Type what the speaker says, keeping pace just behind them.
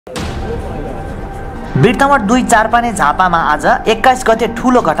वृत्त नम्बर 2 चारपाने झापामा आज 21 गते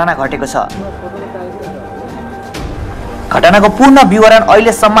ठूलो घटना घटेको छ। घटनाको पूर्ण विवरण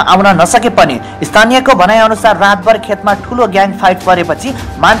अहिलेसम्म आउन नसके पनि स्थानीयको भनाइअनुसार रातभर खेतमा ठूलो ग्याङ फाइट परेपछि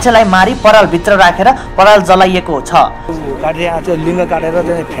मान्छेलाई मारी पराल भित्र राखेर पराल जलाइएको छ। लिङ्ग काटेर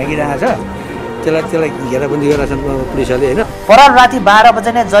चाहिँ फ्याँकिरहेको छ, त्यसलाई घेरा पनि गरिरहेछन् पुलिसहरूले हैन। पराल राति 12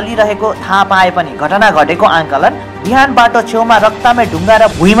 बजे नै जलिरहेको थाहा पाए पनि घटना घटेको आंकलन बिहान बाटो छेउमा रक्तमै ढुङ्गा र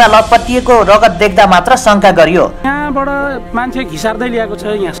भुइँमा लपटिएको रगत देख्दा मात्र शंका गरियो। यहाँबाट मान्छे घिसार्दै ल्याएको छ।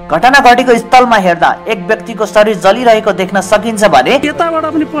 यहाँ घटना घटेको स्थलमा हेर्दा एक व्यक्तिको शरीर जलिरहेको देख्न सकिन्छ भने यताबाट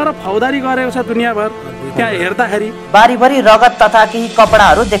पनि पर फौदारी गरेको छ दुनियाभर। त्यहाँ हेर्दाखेरि बारीभरि रगत तथा केही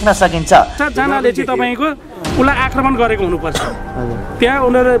कपडाहरू देख्न सकिन्छ। जनाले चाहिँ तपाईको उलाई आक्रमण गरेको हुनुपर्छ। त्यहाँ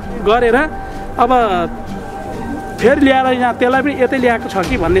उनीहरु गरेर अब फेरि ल्याएर यहाँ त्यसलाई पनि यतै ल्याएको छ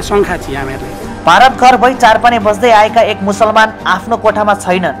कि भन्ने शंका छ हामीहरुलाई। भारत घर भई चारपाने बस्दै आएका एक मुसलमान आफ्नो कोठामा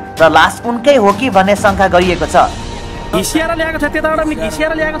छैनन् र लास उनकै हो कि भन्ने शंका गरिएको छ। घिसिएर ल्याएको छ, त्यताबाट पनि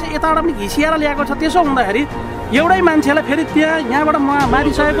घिसिएर ल्याएको छ, यताबाट पनि घिसिएर ल्याएको छ। त्यसो हुँदाखेरि एउटै मान्छेलाई फेरि यहाँबाट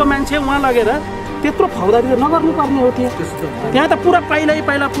मारिसकेको मान्छे उहाँ लगेर त्यत्रो फौदारी नगर्नु पर्ने हो। त्यहाँ त पुरा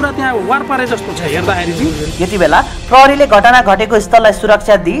पहिला पुरा त्यहाँ वार परे जस्तो छ हेर्दाखेरि चाहिँ। यति बेला प्रहरीले घटना घटेको स्थललाई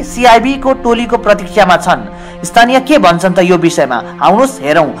सुरक्षा दिई सीआईबी को टोलीको प्रतीक्षामा छन्। स्थानीय के भन्छन् त यो विषयमा आउनुस्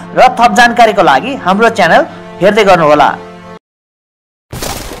हेरौं र थप जानकारीको लागि हाम्रो च्यानल हेर्दै गर्नुहोला।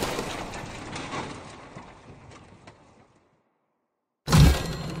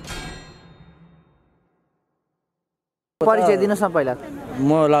 परिचय दिनुस् न पहिला।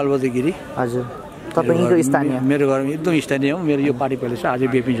 म लालबहादुर गिरी। हजुर, तपाईको स्थानीय? मेरो घर एकदम स्थानीय हो। मेरो यो पार्टी पहिले छ, आज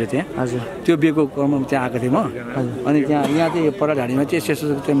बेपी छ त्यहाँ। हजुर, त्यो बेको क्रममा त्यहाँ आएको थिएँ म। अनि यहाँ चाहिँ पराढाडीमा चाहिँ यसो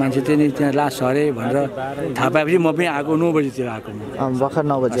त्यो मान्छे चाहिँ त्यहाँ लास हरे भनेर थाहा पाएपछि म पनि आएको 9 बजीतिर आएको। भर्खर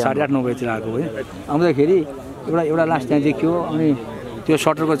 9 बजी, 8:30 9 बजीतिर आएको है। आउँदाखेरि एउटा लास त्यहाँ देखियो। अनि त्यो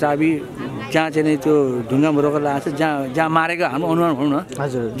सटरको चाबी जहाँ चाहिँ त्यो ढुङ्गामा रगत लागेको छ, जहाँ मारेको हाम्रो अनुमान भनौँ न।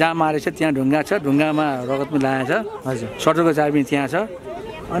 हजुर, जहाँ मारेको छ त्यहाँ ढुङ्गा छ, ढुङ्गामा रगत पनि लागेको छ। हजुर, सटरको चाबी त्यहाँ छ।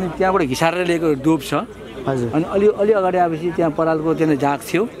 अनि त्यहाँबाट घिसारेर ल्याएको डोप छ। हजुर, अनि अलि अगाडि आएपछि त्यहाँ परालको त्यहाँ जाग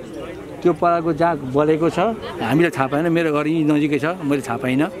थियो। त्यो परालको जाग बलेको छ, हामीले थाहा पाएन। मेरो घर यहीँ नजिकै छ, मैले थाहा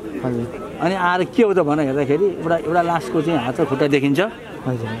पाइनँ। हजुर, अनि आएर के हो त भनेर हेर्दाखेरि एउटा लासको चाहिँ हात र खुट्टा देखिन्छ।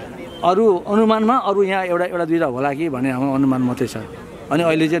 हजुर, अरू अनुमानमा अरू यहाँ एउटा दुईवटा होला कि भन्ने हाम्रो अनुमान मात्रै छ। अनि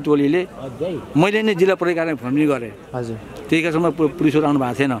अहिले चाहिँ टोलीले मैले नै जिल्ला प्रहरी कार्यालय फोन पनि गरेँ। हजुर, त्यहीकासम्म पुलिसहरू आउनु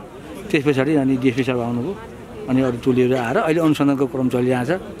भएको थिएन। त्यस पछाडि अनि डिएसपी साहब आउनुभयो। अनि अरू टोलीहरू आएर अहिले अनुसन्धानको क्रम चलिरहेको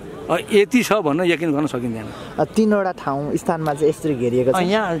छ। यति छ भन्न यकिन गर्न सकिँदैन। 3वटा ठाउँ स्थानमा चाहिँ यसरी घेरिएको छ।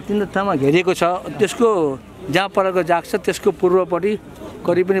 यहाँ 3 ठाउँमा घेरिएको छ। त्यसको जहाँ परेको जाग छ त्यसको पूर्वपट्टि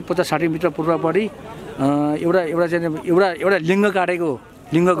करिब पनि 50-60 मिटर पूर्वपट्टि एउटा लिङ्ग काटेको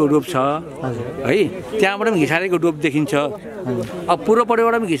लिङ्गको डोप छ है। त्यहाँबाट पनि घिसारेको डोप देखिन्छ। अब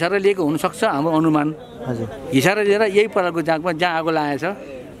पूर्वपट्टिबाट पनि घिसारेर लिएको हुनसक्छ हाम्रो अनुमान। हजुर, घिसारेर लिएर यही परालको जागमा जहाँ आगो लागेको छ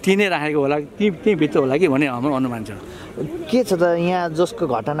तिनै राखेको होला, त्यहीँ भित्र होला कि भन्ने हाम्रो अनुमान छ। के छ त यहाँ जसको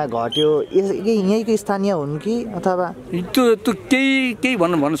घटना घट्यो यहीँको स्थानीय हुन् कि अथवा त्यो केही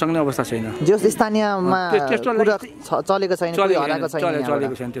भन्न सक्ने अवस्था छैन। जस स्थानीयमा चलेको छैन,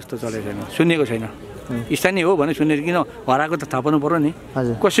 चलेको छैन, त्यस्तो चलेको छैन, सुनेको छैन। स्थानीय हो भने सुनेर किन हराएको त थाहा पाउनु पर्यो नि।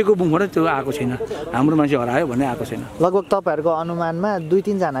 कसैको मुखबाट त्यो आएको छैन, हाम्रो मान्छे हरायो भन्ने आएको छैन। लगभग तपाईँहरूको अनुमानमा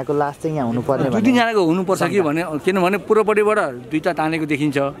 2-3 जनाको लास चाहिँ यहाँ हुनुपर्ने। 2-3 जनाको हुनुपर्छ कि भने किनभने पूर्वपट्टिबाट 2टा तानेको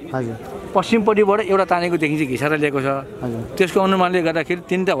देखिन्छ। हजुर, पश्चिमपट्टिबाट एउटा तानेको देखिन्छ, घिसारेर ल्याएको छ। हजुर, त्यसको अनुमानले गर्दाखेरि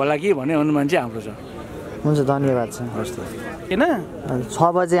 3टा होला कि भन्ने अनुमान चाहिँ हाम्रो छ। हुन्छ, धन्यवाद छ। हस् त। हैन 6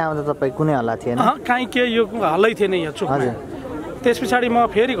 बजे आउँदा तपाईँ कुनै हल्ला थिएन? कहीँ के यो हल्लै थिएन यहाँ चोकमा। हजुर, त्यस पछाडि म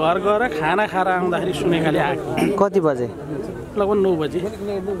फेरि घर गएर खाना खाएर आउँदाखेरि सुनेकाले आएको। कति बजे? लगभग 9 बजे।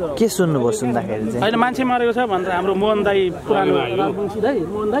 के सुन्नुभयो सुन्दाखेरि चाहिँ? होइन, मान्छे मरेको छ भनेर हाम्रो मोहन दाई पुरानो राजवंशी दाई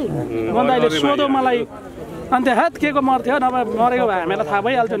मोहन दाईले सोध्यो मलाई। अनि त्यो हात के को मर्थ्यो, नभए मरेको भए हामीलाई थाहा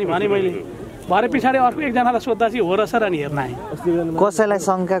भइहाल्थ्यो नि भने मैले। भरे पछाडि अर्को एकजनालाई सोद्धा चाहिँ हो र सर अनि हेर्न आएँ। कसैलाई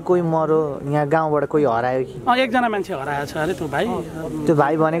शङ्का कोही मरो यहाँ गाउँबाट कोही हरायो कि? एकजना मान्छे हराएको छ अरे। त्यो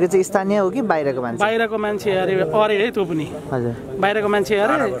भाइ भनेको चाहिँ स्थानीय हो कि बाहिरको मान्छे? बाहिरको मान्छे अरे है त्यो पनि। हजुर, बाहिरको मान्छे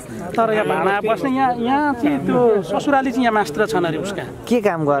अरे। तर यहाँ भाडा बस्ने यहाँ चाहिँ त्यो ससुराली चाहिँ यहाँ मास्टर छन् अरे उसका। के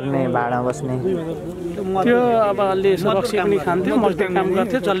काम गर्ने भाडा बस्ने? त्यो अब अलि रक्सी पनि खान्थ्यो, मजदुर काम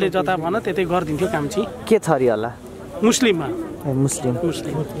गर्थ्यो, जसले जता भन त्यतै गरिदिन्थ्यो काम चाहिँ। के थरी होला? मुस्लिममा। मुस्लिम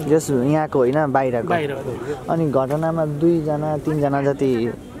जस यहाँको होइन बाहिरको। अनि घटनामा 2-3 जना जति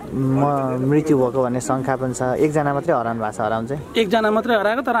मृत्यु भएको भन्ने शङ्का पनि छ। 1 जना मात्रै हराउनु भएको छ। हराउनु चाहिँ 1 जना मात्रै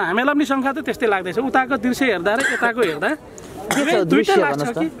हराएको, तर हामीलाई पनि शङ्का त त्यस्तै लाग्दैछ। उताको दृश्य हेर्दा र यताको हेर्दा दुईटै लाग्छ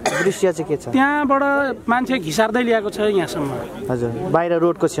कि दृश्य चाहिँ के छ त्यहाँबाट मान्छे घिसार्दै ल्याएको छ यहाँसम्म हजुर बाहिर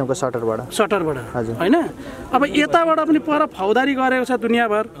रोडको छेउको सटरबाट हजुर हैन अब यताबाट पनि पर फौदारी गरेको छ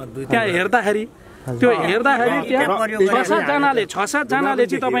दुनियाँभर त्यहाँ हेर्दाखेरि त्यहाँ 6-7 जनाले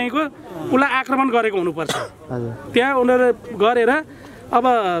चाहिँ तपाईको उसलाई आक्रमण गरेको हुनुपर्छ त्यहाँ उनीहरू गरेर अब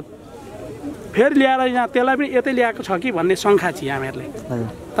फेरि ल्याएर यहाँ त्यसलाई पनि यतै ल्याएको छ कि भन्ने शङ्का छ हामीहरूले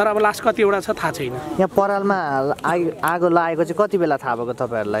तर अब लास्ट कतिवटा छ थाहा छैन यहाँ परालमा आगो लागेको चाहिँ कति बेला थाहा भएको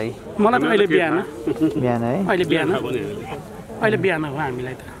तपाईँहरूलाई मलाई त अहिले बिहान है अहिले बिहान हो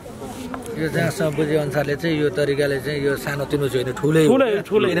हामीलाई त यो जहाँसम्म बुझे अनुसारले चाहिँ यो तरिकाले चाहिँ यो सानोतिनो छैन ठुलै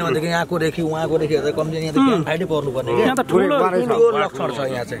किनभनेदेखि यहाँकोदेखि उहाँकोदेखि हेर्दा कम्ती यहाँ त ज्ञान फाइटै पर्नुपर्ने क्या ठुलो लक्षण छ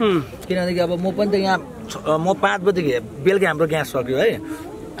यहाँ चाहिँ किनभनेदेखि अब म पनि त यहाँ म 5 बजेदेखि बेलुका हाम्रो ग्यास सक्यो है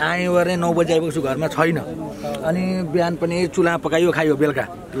आयो अरे 9 बजी आइपुग्छु घरमा छैन अनि बिहान पनि चुल्हा पकायो खायो बेलुका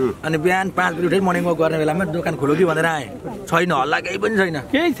अनि बिहान 5 बजी उठेर मर्निङ वक गर्ने बेलामा दोकान खोलो कि भनेर आएँ छैन हल्ला केही पनि छैन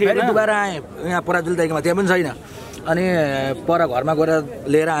फेरि दुबारा आएँ यहाँ पराजुल दाइकोमा त्यहाँ पनि छैन अनि पर घरमा गएर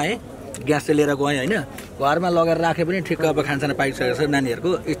लिएर आएँ ग्यास चाहिँ लिएर गएँ होइन घरमा लगेर राखे पनि ठिक्क अब खानसाना पाइसकेको छ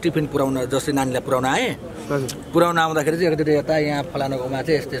नानीहरूको टिफिन पुऱ्याउन जस्तै नानीलाई पुऱ्याउन आएँ पुऱ्याउन आउँदाखेरि चाहिँ एकचोटि यता यहाँ फलानु गाउँमा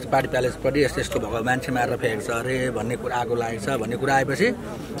चाहिँ यस्तो पार्टी प्यालेसपट्टि यस्तो भएको मान्छे मारेर फेकेको छ अरे भन्ने कुरा आगो लागेको छ भन्ने कुरा आएपछि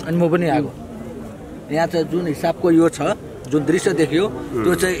अनि म पनि आएको यहाँ चाहिँ जुन हिसाबको यो छ जुन दृश्य देखियो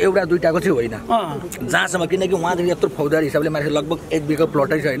त्यो चाहिँ एउटा दुईटाको चाहिँ होइन जहाँसम्म किनकि उहाँदेखि यत्रो फौजदारी हिसाबले मान्छे लगभग 1 बिघा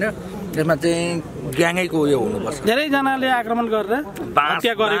प्लटै छ होइन त्यसमा चाहिँ ग्याङैको उयो हुनुपर्छ धेरैजनाले आक्रमण गरेर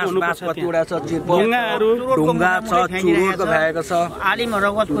हत्या गरेको हुनुपर्छ कतिवटा छ ढुङ्गा छ चुरोटको भएको छ आलिम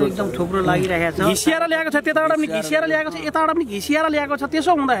रगतको एकदम थुप्रो लागिरहेको छ घिसिएर ल्याएको छ त्यताबाट पनि घिसिएर ल्याएको छ यताबाट पनि घिसिएर ल्याएको छ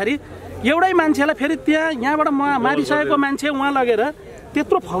त्यसो हुँदाखेरि एउटै मान्छेलाई फेरि यहाँबाट मारिसकेको मान्छे उहाँ लगेर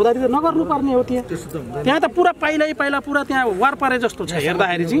त्यत्रो फौजदारी त नगर्नु पर्ने हो त्यहाँ त पुरा पहिला पुरा त्यहाँ वार परे जस्तो छ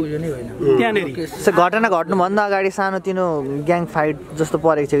हेर्दाखेरि चाहिँ त्यहाँनिर घटना घट्नुभन्दा अगाडि सानोतिनो ग्याङ फाइट जस्तो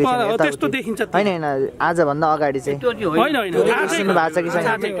परेको छ कि त्यस्तो देखिन्छ होइन आजभन्दा अगाडि चाहिँ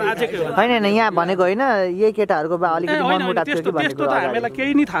होइन यहाँ भनेको होइन यही केटाहरूको अलिकति मनमुटाव थियो कि त्यस्तो त हामीलाई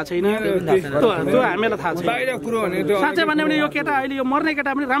केही नै थाहा छैन त्यो हामीलाई थाहा छैन साँच्चै भन्यो भने यो केटा अहिले यो मर्ने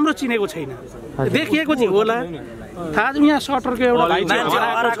केटा पनि राम्रो चिनेको छैन देखिएको चाहिँ होला थाहा यहाँ सटरको एउटा भाइ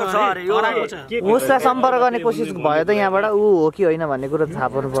उसलाई सम्पर्क गर्ने कोसिस भयो त यहाँबाट ऊ हो कि होइन भन्ने कुरो थाहा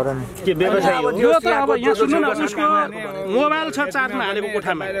पाउनु पर्यो नि यो त अब यहाँ सुन्नु न उसको मोबाइल छ चार्जमा हालेको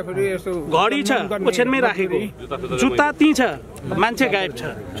कोठामा घडी छ ओछ्यानमै राखेको जुत्ता त्यहीँ छ मान्छे गायब छ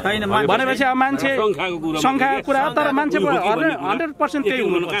भनेपछि अब मान्छे सङ्ख्याको कुरा तर मान्छे 100% त्यही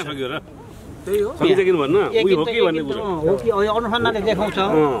हुनुपर्छ अनुसन्धानले देखाउँछ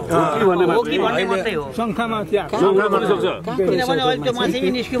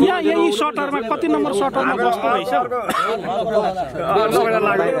यही सटरमा कति नम्बर सटरमा बस्दो रहेछ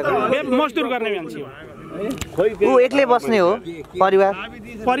मजदुर गर्ने मान्छे ऊ एक्लै बस्ने हो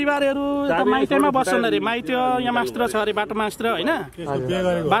परिवारहरू माइतीमा बस्छन् अरे माइती यहाँ मास्त्र छ अरे बाटो मास्त्र होइन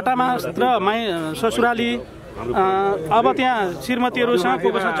बाटा मास्त्र ससुराली अब त्यहाँ श्रीमतीहरूसँग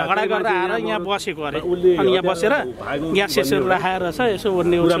कोसँग झगडा गरेर आएर यहाँ बसेको अरे अनि यहाँ बसेर ग्यास सेसहरू राखेर छ यसो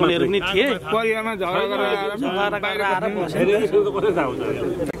भन्ने उसले पनि थिए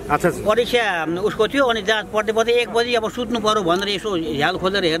परीक्षा उसको थियो अनि जाँच पढ्दै 1 बजी अब सुत्नु पर्यो भनेर यसो झ्याल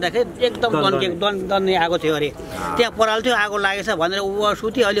खोलेर हेर्दाखेरि एकदम दन्ने आएको थियो अरे त्यहाँ पराल थियो आगो लागेछ भनेर ऊ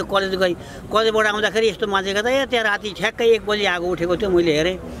सुत्यो अहिले कलेजबाट आउँदाखेरि यस्तो मान्छेको त त्यहाँ राति ठ्याक्कै 1 बजी आगो उठेको थियो मैले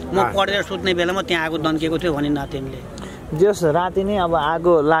हेरेँ म पढेर सुत्ने बेलामा त्यहाँ आगो दन्केको थियो भने नातिनीले जस राति नै अब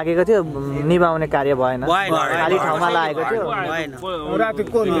आगो लागेको थियो निभाउने कार्य भएन खाली ठाउँमा लागेको थियो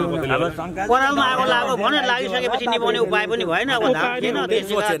परालमा आगो लाग्यो भने लागिसकेपछि निभाउने उपाय पनि भएन अब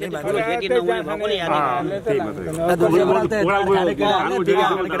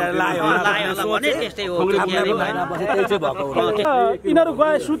त्यस्तै हो यिनीहरू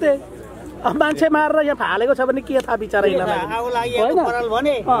गए सुते मान्छे मारेर यहाँ फालेको छ भने के थाहा बिचारा आगो लागि पराल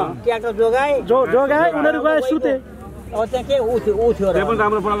भने ट्र्याक्टर जोगाए उनीहरू गए सुते त्यहाँ के ऊ थियो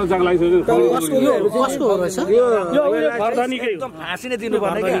राम्रो पराल जाग लागिसक्यो कसको हो रहेछ यो गर्दनीकै एकदम फाँसी नै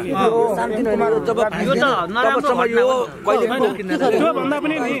दिनुपर्ने के त्यो भन्दा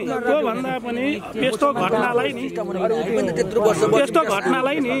पनि त्यस्तो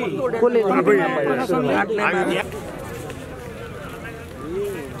घटनालाई नि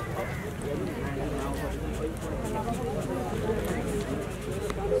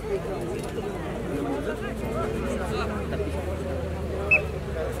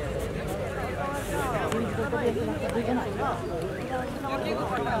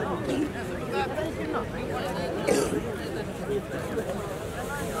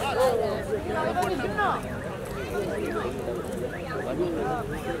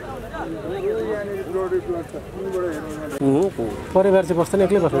परिवार चाहिँ बस्दैन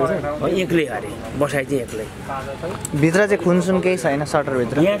एक्लै बस्नुहुन्छ एक्लै अरे बसाइ चाहिँ एक्लै भित्र चाहिँ खुनसुन केही छैन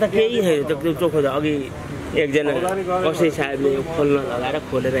सटरभित्र यहाँ त केही छैन त्यो चोखो छ अघि एकजना कसै साहेबले खोल्न लगाएर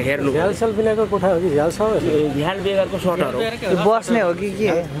खोलेर हेर्नु झ्यालसाल बिनाको कोठा हो कि झ्याल छ झ्याल बेगरको सटर हो बस्ने हो कि के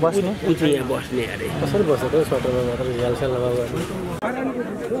बस्ने कुछ यहाँ बस्ने अरे कसरी बसेको सटरमा मात्र झ्यालसाल नभएको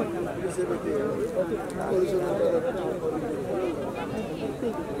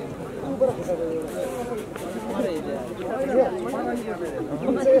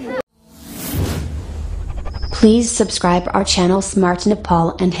Please subscribe our channel Smart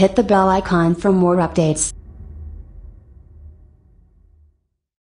Nepal and hit the bell icon for more updates.